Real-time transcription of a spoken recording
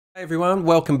Hey everyone,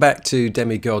 welcome back to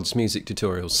Demigod's music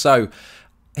tutorials. So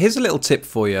here's a little tip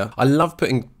for you. I love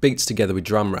putting beats together with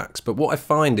drum racks, but what I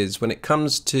find is when it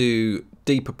comes to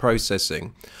deeper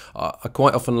processing, I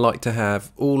quite often like to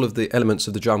have all of the elements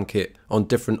of the drum kit on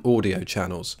different audio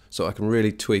channels so I can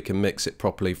really tweak and mix it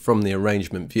properly from the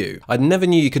arrangement view. I never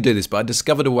knew you could do this, but I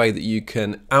discovered a way that you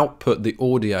can output the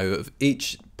audio of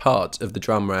each part of the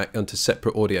drum rack onto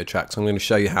separate audio tracks. I'm going to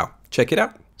show you how. Check it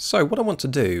out. So what I want to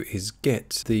do is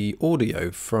get the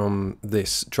audio from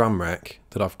this drum rack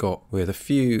that I've got with a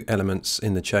few elements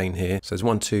in the chain here. So there's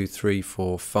 1, 2, 3,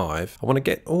 4, 5. I want to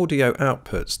get audio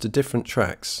outputs to different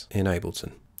tracks in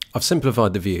Ableton. I've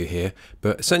simplified the view here,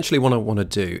 but essentially what I want to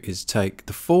do is take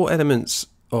the 4 elements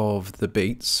of the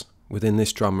beats within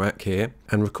this drum rack here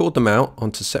and record them out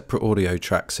onto separate audio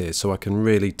tracks here so I can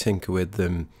really tinker with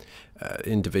them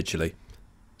individually.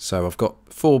 So I've got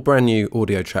 4 brand new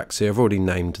audio tracks here, I've already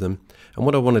named them, and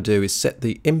what I want to do is set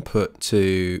the input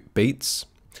to beats.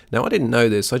 Now I didn't know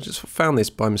this, I just found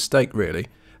this by mistake really.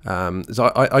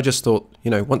 I just thought, you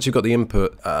know, once you've got the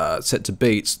input set to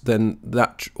beats, then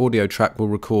that audio track will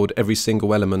record every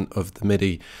single element of the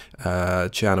MIDI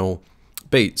channel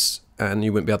beats, and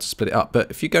you wouldn't be able to split it up. But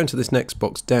if you go into this next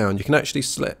box down, you can actually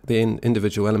select the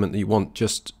individual element that you want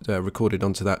just recorded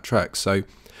onto that track. So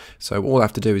all I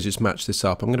have to do is just match this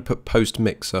up. I'm going to put post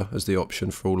mixer as the option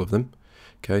for all of them.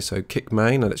 Okay, so kick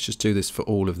main, and let's just do this for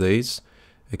all of these.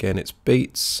 Again, it's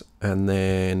beats, and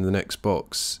then the next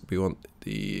box, we want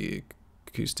the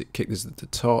acoustic kick is at the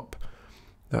top.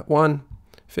 That one,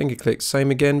 finger click,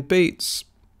 same again, beats.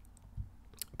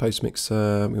 Post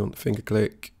mixer, we want the finger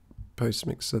click, post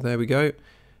mixer, there we go.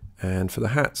 And for the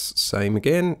hats, same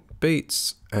again,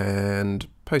 beats, and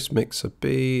post mixer,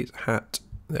 beat, hat,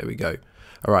 there we go.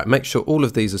 All right, make sure all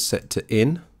of these are set to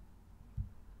in.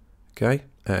 Okay,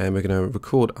 and we're going to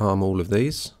record arm all of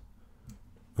these.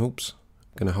 Oops,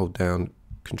 I'm going to hold down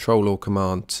Control or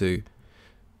Command to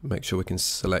make sure we can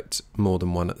select more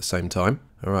than one at the same time.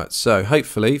 All right, so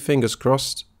hopefully, fingers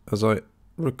crossed, as I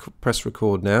press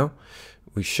record now,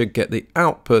 we should get the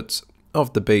output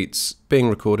of the beats being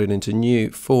recorded into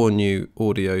 4 new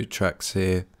audio tracks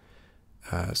here,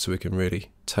 so we can really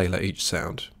tailor each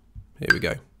sound. Here we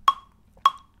go.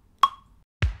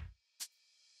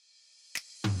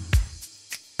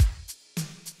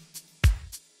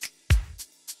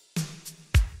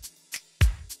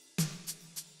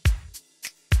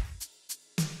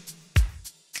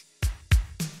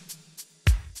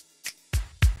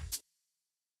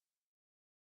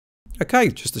 Okay,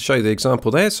 just to show you the example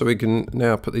there, so we can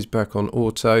now put these back on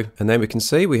auto, and then we can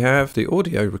see we have the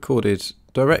audio recorded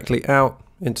directly out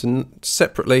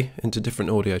separately into different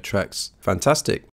audio tracks. Fantastic.